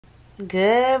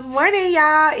Good morning,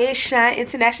 y'all. It's Shyne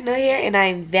International here, and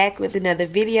I'm back with another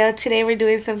video. Today we're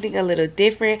doing something a little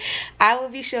different. I will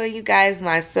be showing you guys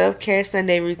my self-care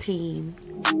Sunday routine.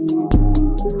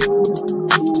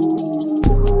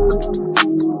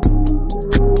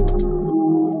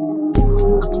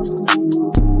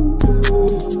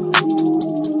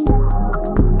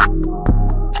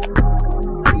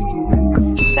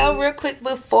 So real quick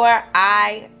before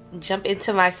I jump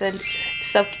into my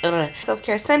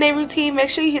self-care Sunday routine, make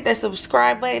sure you hit that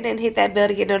subscribe button and hit that bell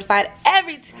to get notified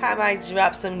every time I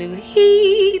drop some new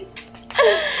heat.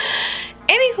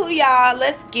 Anywho, y'all,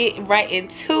 let's get right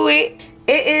into it.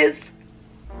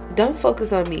 Don't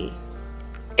focus on me.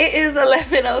 It is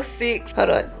 11:06. Hold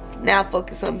on, now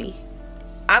focus on me.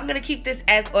 I'm gonna keep this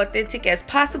as authentic as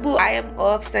possible. I am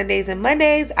off Sundays and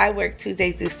Mondays. I work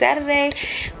Tuesdays through Saturday.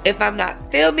 If I'm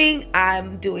not filming,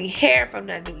 I'm doing hair. If I'm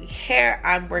not doing hair,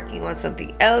 I'm working on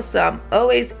something else. So I'm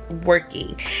always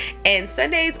working. And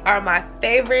Sundays are my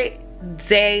favorite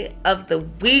day of the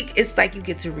week. It's like you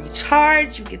get to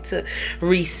recharge, you get to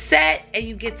reset, and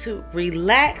you get to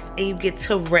relax, and you get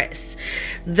to rest.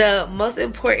 The most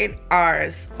important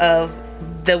hours of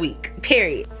the week,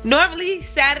 period. Normally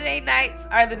Saturday nights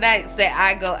are the nights that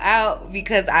I go out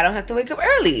because I don't have to wake up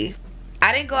early.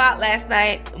 I didn't go out last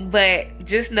night, but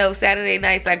just know Saturday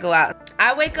nights I go out.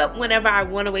 I wake up whenever I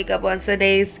want to wake up on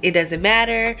Sundays. It doesn't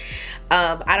matter.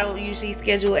 I don't usually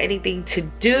schedule anything to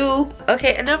do.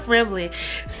 Okay, enough rambling.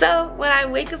 So when I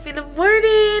wake up in the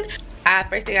morning,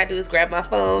 first thing I do is grab my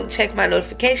phone, check my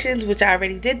notifications, which I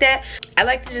already did that. I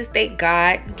like to just thank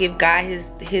God, give God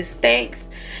his thanks.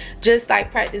 Just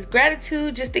like practice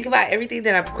gratitude, just think about everything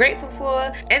that I'm grateful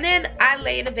for. And then I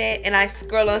lay in the bed and I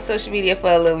scroll on social media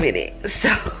for a little minute. So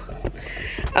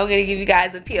I'm gonna give you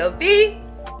guys a POV.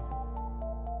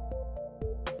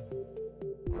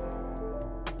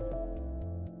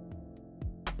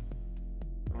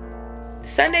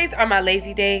 Sundays are my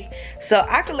lazy day, so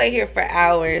I can lay here for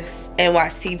hours and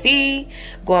watch TV,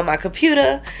 go on my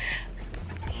computer.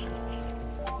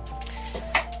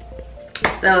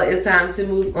 So it's time to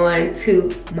move on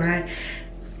to my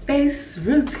face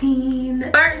routine.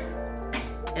 First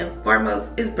and foremost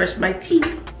is brush my teeth.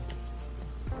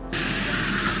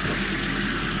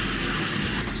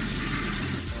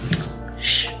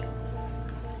 Shh.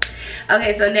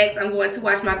 Okay, so next I'm going to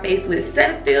wash my face with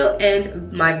Cetaphil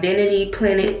and my Vanity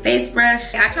Planet face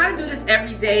brush. I try to do this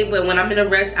every day, but when I'm in a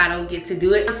rush, I don't get to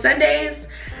do it. On Sundays,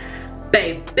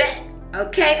 baby,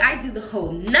 okay, I do the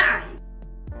whole 9.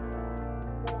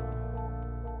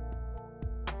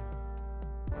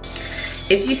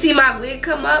 If you see my wig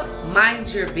come up, mind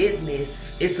your business.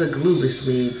 It's a glueless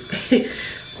wig.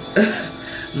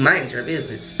 Mind your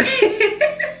business.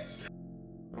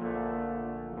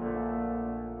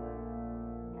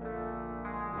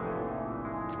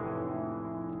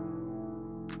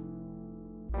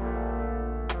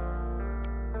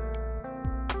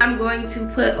 I'm going to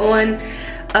put on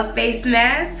a face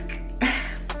mask.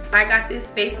 I got this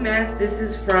face mask. This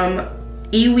is from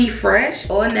Iwi Fresh,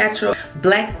 all natural,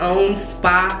 black owned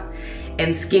spa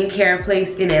and skincare place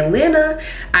in Atlanta.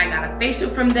 I got a facial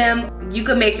from them. You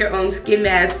can make your own skin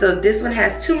mask. So this one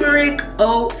has turmeric,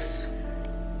 oats,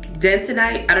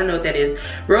 dentonite, I don't know what that is,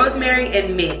 rosemary,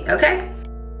 and mint, okay?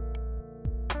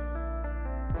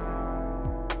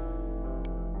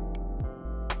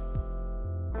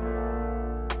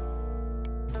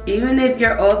 Even if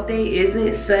your off day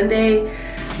isn't Sunday,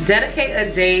 dedicate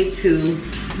a day to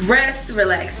rest,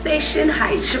 relaxation,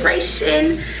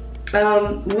 hydration.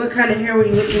 What kind of hair were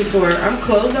you looking for? I'm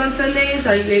closed on Sundays.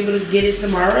 Are you able to get it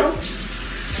tomorrow?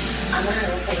 I'm gonna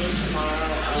have a fade tomorrow.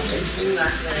 It's really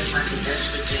not gonna my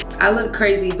suggestion. I look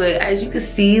crazy, but as you can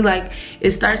see, like,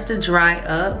 it starts to dry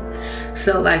up.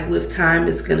 So like with time,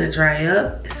 it's gonna dry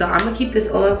up. So I'm gonna keep this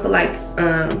on for like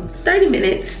 30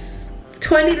 minutes.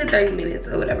 20 to 30 minutes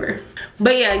or whatever.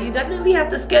 But yeah, you definitely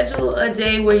have to schedule a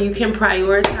day where you can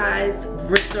prioritize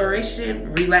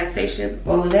restoration, relaxation,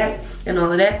 all of that and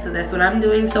all of that. So that's what I'm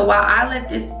doing. So while I let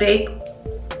this bake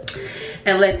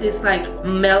and let this like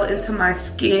melt into my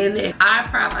skin, and I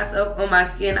pride myself on my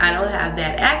skin, I don't have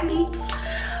bad acne.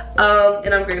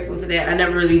 And I'm grateful for that. I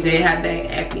never really did have bad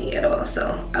acne at all,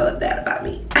 so I love that about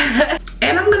me.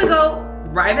 And I'm gonna go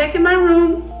right back in my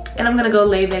room and I'm gonna go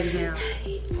lay back down.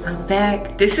 I'm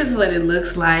back. This is what it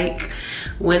looks like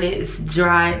when it's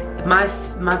dry.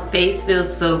 My face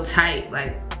feels so tight,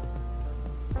 like.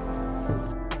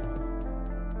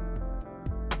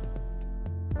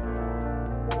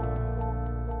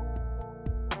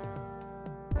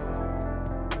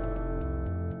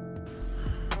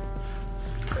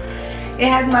 It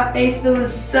has my face feeling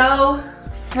so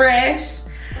fresh.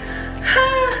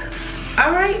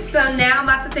 Alright, so now I'm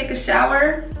about to take a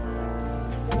shower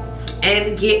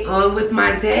and get on with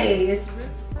my day.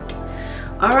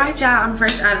 Alright y'all, I'm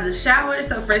fresh out of the shower,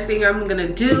 so first thing I'm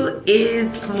gonna do is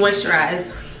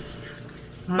moisturize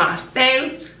my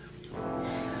face.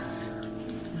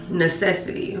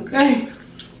 Necessity, okay?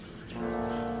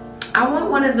 I want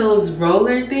one of those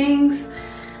roller things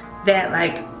that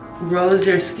like rolls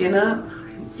your skin up.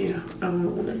 Yeah, I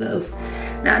want one of those.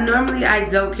 Now normally I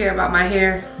don't care about my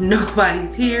hair,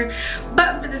 nobody's here,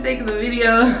 but for the sake of the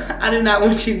video, I do not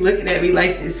want you looking at me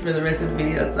like this for the rest of the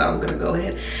video, so I'm gonna go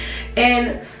ahead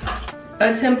and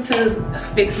attempt to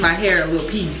fix my hair a little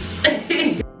piece.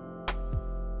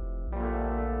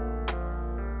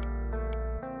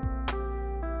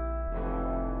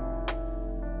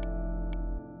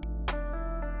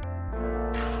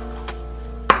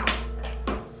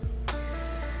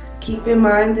 Keep in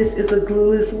mind, this is a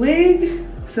glueless wig,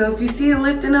 so if you see it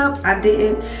lifting up, I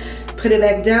didn't put it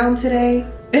back down today.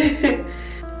 Okay,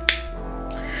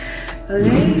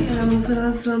 and I'm gonna put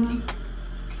on some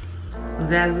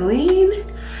Vaseline,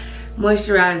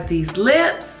 moisturize these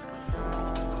lips.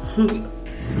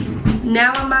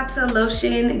 Now I'm about to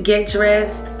lotion, get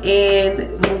dressed,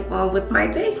 and move on with my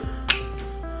day.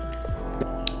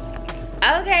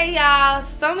 Okay y'all,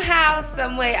 somehow,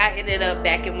 someway I ended up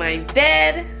back in my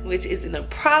bed, which isn't a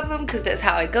problem because that's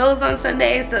how it goes on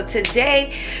Sundays. So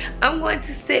today I'm going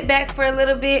to sit back for a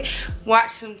little bit,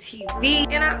 watch some TV,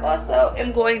 and I also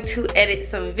am going to edit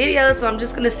some videos. So I'm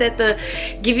just gonna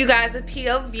give you guys a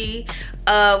POV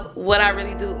of what I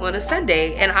really do on a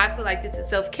Sunday. And I feel like this is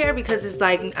self-care because it's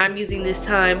like I'm using this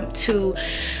time to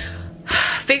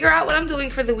figure out what I'm doing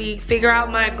for the week, figure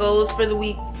out my goals for the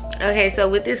week. Okay, so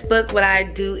with this book, what I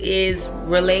do is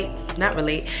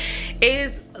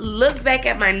look back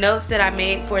at my notes that I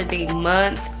made for the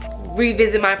month,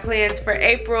 revisit my plans for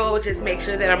April, just make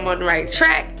sure that I'm on the right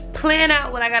track, plan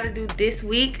out what I gotta do this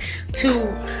week to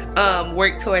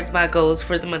work towards my goals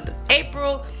for the month of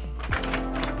April.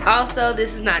 Also,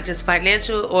 this is not just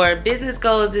financial or business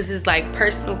goals, this is like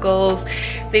personal goals,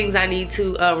 things I need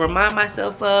to remind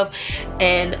myself of,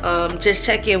 and just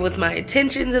check in with my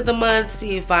intentions of the month,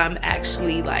 see if I'm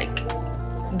actually like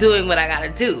doing what I gotta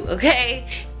do, okay?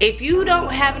 If you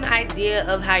don't have an idea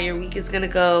of how your week is gonna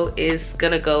go, it's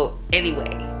gonna go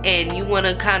anyway. And you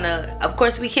wanna of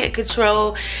course we can't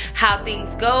control how things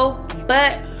go,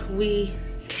 but we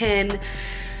can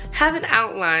have an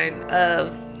outline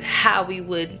of how we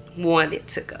would want it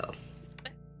to go.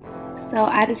 So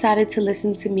I decided to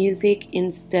listen to music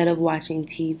instead of watching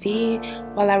TV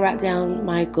while I wrote down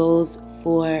my goals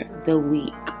for the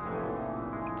week.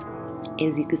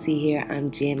 As you can see here, I'm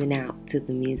jamming out to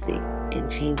the music and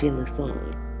changing the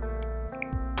song.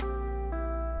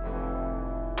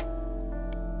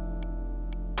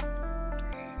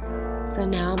 So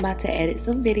now I'm about to edit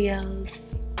some videos.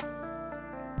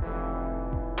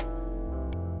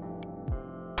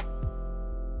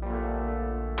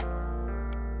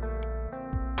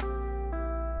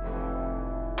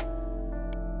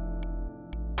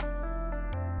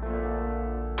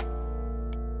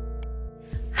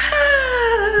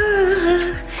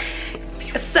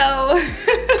 So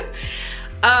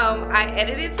I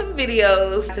edited some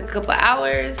videos, took a couple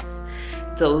hours,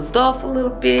 dozed off a little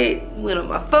bit, went on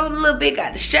my phone a little bit,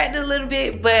 got distracted a little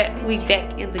bit, but we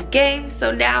back in the game.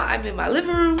 So now I'm in my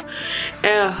living room,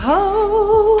 and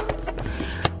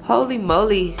holy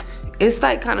moly, it's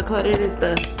like kind of cluttered and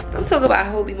stuff. I'm talking about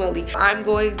holy moly. I'm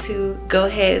going to go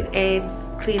ahead and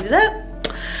clean it up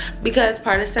because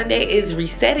part of Sunday is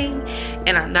resetting,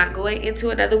 and I'm not going into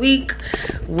another week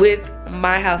with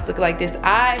my house looking like this.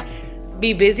 I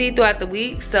be busy throughout the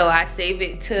week, so I save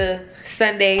it to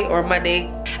Sunday or Monday.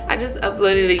 I just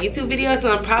uploaded a YouTube video,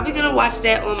 so I'm probably gonna watch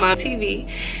that on my TV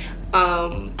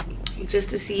just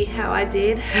to see how I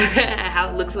did, how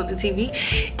it looks on the TV.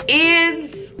 And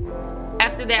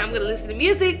after that, I'm gonna listen to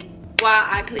music while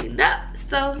I clean up.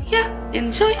 So yeah,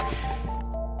 enjoy.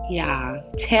 Y'all,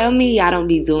 tell me y'all don't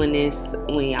be doing this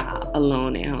when y'all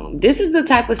alone at home. This is the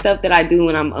type of stuff that I do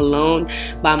when I'm alone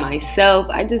by myself.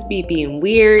 I just be being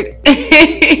weird.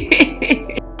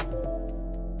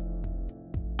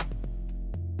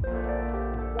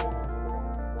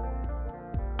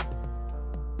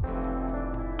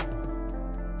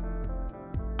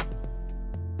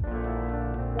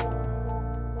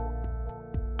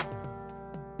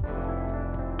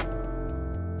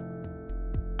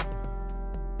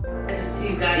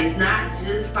 You guys, not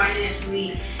just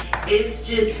financially, it's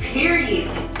just period,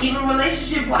 even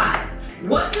relationship wise.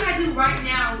 What can I do right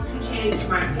now to change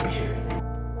my future?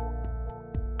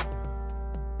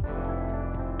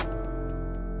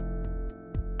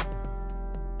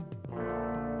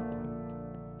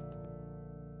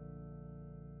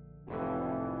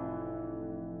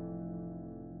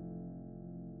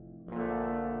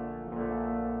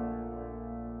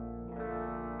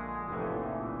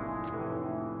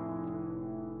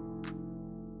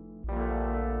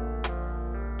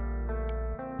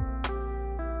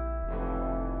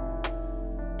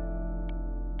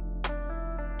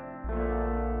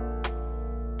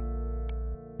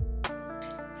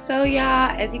 So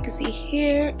y'all, as you can see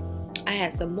here, I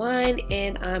had some wine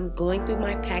and I'm going through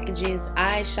my packages.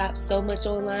 I shop so much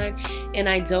online and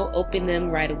I don't open them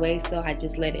right away, so I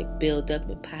just let it build up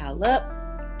and pile up.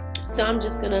 So I'm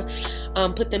just gonna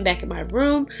put them back in my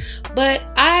room. But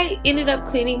I ended up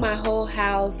cleaning my whole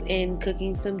house and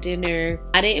cooking some dinner.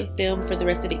 I didn't film for the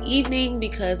rest of the evening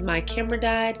because my camera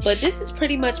died. But this is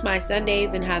pretty much my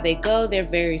Sundays and how they go. They're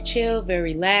very chill,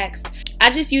 very relaxed. I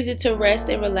just use it to rest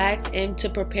and relax and to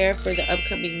prepare for the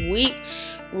upcoming week.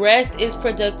 Rest is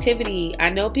productivity. I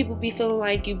know people be feeling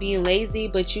like you being lazy,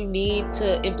 but you need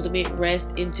to implement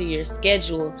rest into your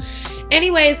schedule.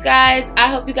 Anyways, guys,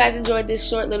 I hope you guys enjoyed this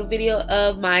short little video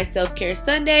of my self-care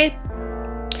Sunday.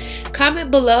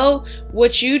 Comment below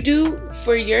what you do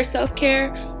for your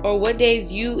self-care or what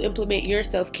days you implement your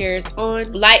self-cares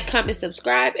on. Like, comment,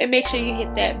 subscribe, and make sure you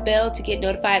hit that bell to get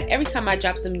notified every time I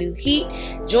drop some new heat.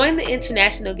 Join the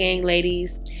international gang,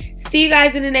 ladies. See you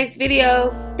guys in the next video.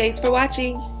 Thanks for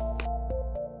watching.